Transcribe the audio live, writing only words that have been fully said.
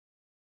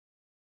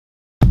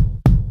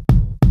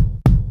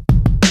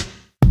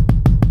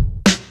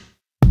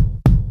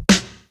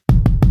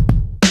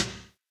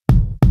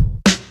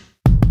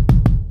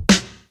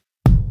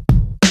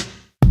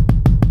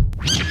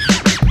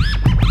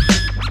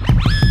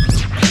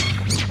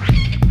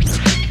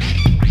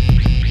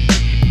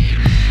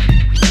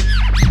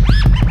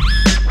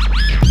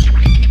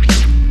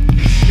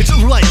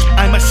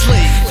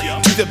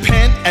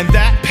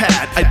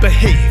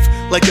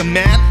a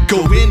man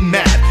going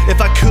mad if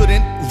I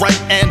couldn't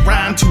write and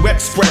rhyme to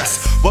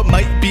express what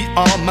might be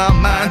on my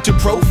mind to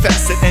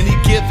profess at any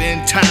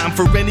given time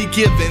for any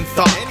given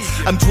thought.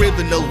 I'm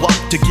driven a lot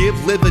to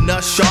give living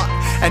a shot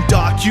and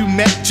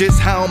document just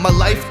how my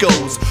life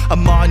goes. A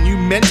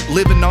monument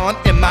living on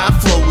in my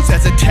flows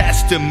as a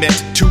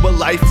testament to a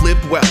life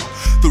lived well.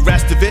 The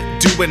rest of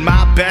it doing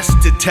my best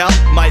to tell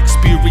my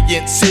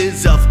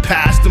experiences of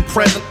past and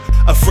present.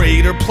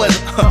 Afraid or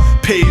pleasant,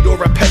 paid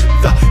or a peasant.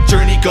 The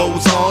journey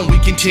goes on, we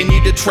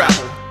continue to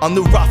travel on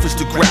the roughest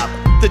to gravel,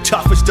 the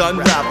toughest to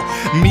unravel.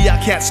 Me, I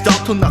can't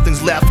stop till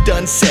nothing's left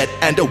unsaid,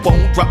 and I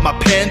won't drop my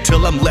pen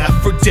till I'm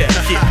left for dead.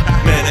 Yeah.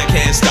 Man, I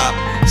can't stop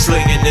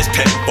slinging this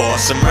pen for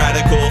some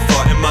radical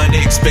thought and mind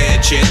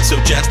expansion. So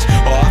just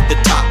off the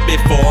top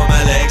before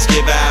my legs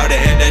give out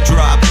and I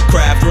drop,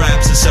 craft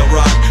raps and sell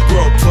rock,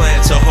 grow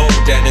plants, a hold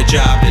and a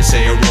job. They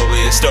say a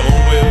rolling stone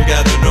will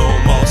gather no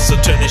more, so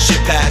turn the shit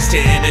past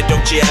in and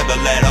don't you ever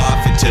let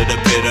off into the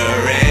bitter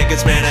end.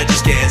 Cause man, I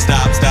just can't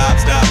stop.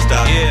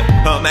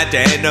 Yeah, I'm at the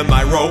end of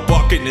my rope,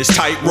 walking this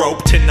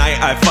tightrope.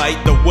 Tonight I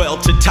fight the will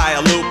to tie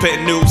a loop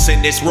and noose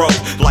in this rope.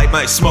 Light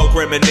my smoke,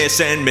 reminisce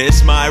and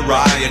miss my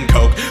rye and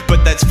coke.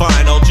 But that's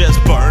fine, I'll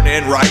just burn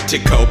and write to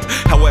cope.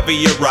 However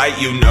you write,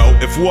 you know,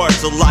 if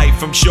words are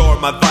life, I'm sure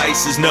my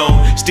vice is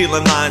known.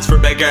 Stealing lines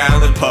from Edgar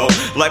Allan Poe,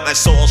 like my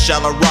soul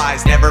shall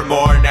arise,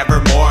 nevermore,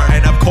 nevermore.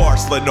 And of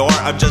course, Lenore,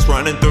 I'm just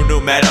running through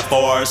new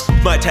metaphors.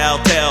 My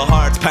telltale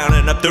heart's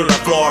pounding up through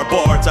the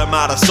floorboards. I'm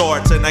out of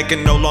sorts and I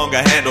can no longer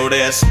handle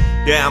this.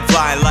 Yeah, I'm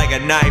flying like a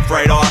knife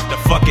right off the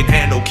fucking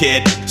handle,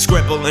 kid.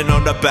 Scribbling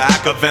on the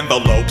back of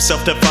envelopes,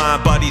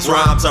 self-defined buddies,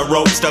 rhymes I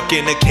wrote, stuck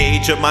in a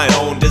cage of my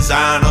own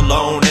design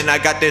alone. And I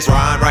got this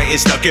rhyme writing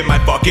stuck in my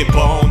fucking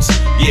bones.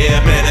 Yeah,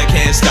 man, I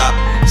can't stop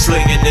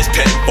slinging this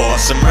pen for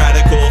some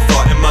radical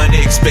thought and mind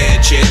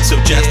expansion.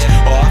 So just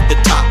off the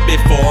top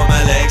before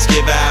my legs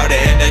give out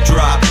and I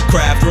drop,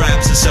 craft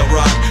raps and sell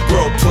rock,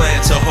 grow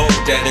plants, a hold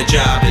and a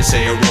job. They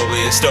say a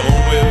rolling stone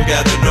will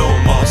gather no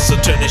more, so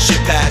turn the shit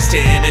past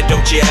in and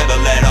don't you ever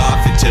let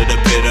off into the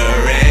bitter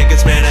end.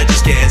 Cause man, I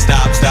just can't stop.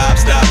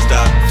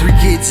 3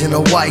 kids and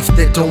a wife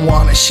that don't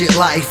want a shit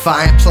life.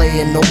 I ain't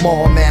playing no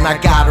more, man, I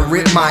gotta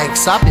rip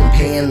mics. I've been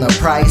paying the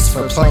price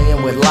for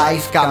playing with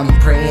life. Got me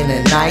praying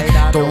at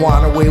night, don't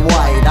wanna wear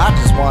white, I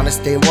just wanna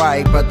stay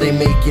right. But they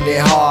making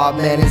it hard,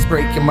 man, it's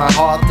breaking my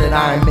heart that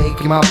I ain't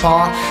making my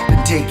part.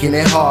 Been taking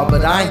it hard,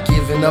 but I ain't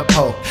giving up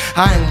hope.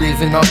 I ain't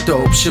living up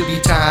dope, should be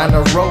tying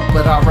a rope.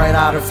 But I write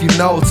out a few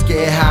notes,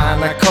 get high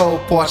and I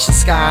cope. Watch the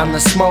sky and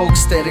the smoke,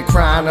 steady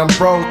crying I'm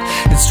broke.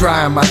 It's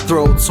dry in my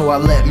throat, so I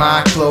let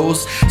my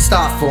clothes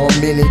stop for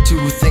a minute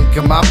to think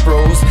of my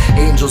bros.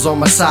 Angels on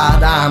my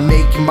side, I'm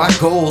making my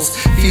goals.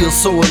 Feel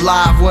so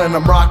alive when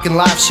I'm rocking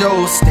live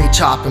shows. Stay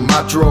chopping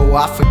my dro,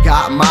 I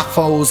forgot my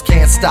foes.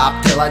 Can't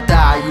stop till I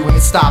die, you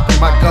ain't stopping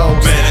my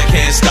goals. Man, I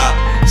can't stop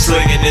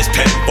slinging this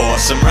pen for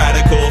some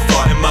radical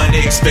thought and mind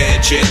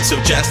expansion. So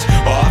just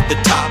off the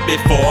top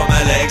before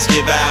my legs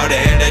give out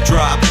and I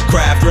drop,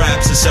 craft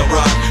raps and sell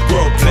rock,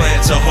 grow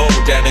plants, a hold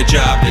and a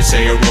job. They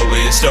say a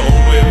rolling stone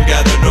will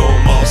gather no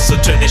more, so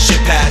turn this shit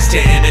past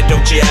in and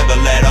don't you ever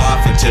let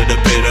off into the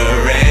bitter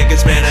end.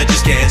 Cause man, I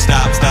just can't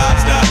stop.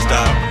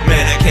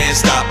 Man, I can't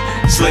stop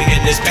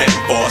slinging this pen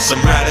for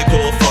some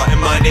radical thought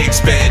and mind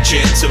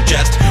expansion. So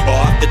just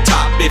off the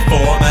top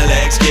before my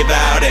legs give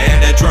out and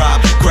I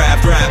drop,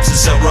 craft raps and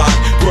sell rock,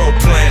 grow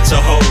plants, a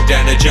hold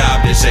and a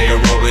job. They say a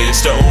rolling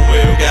stone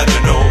will gather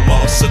no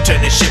more, so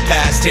turn this shit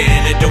past in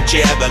and don't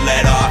you ever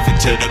let off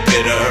into the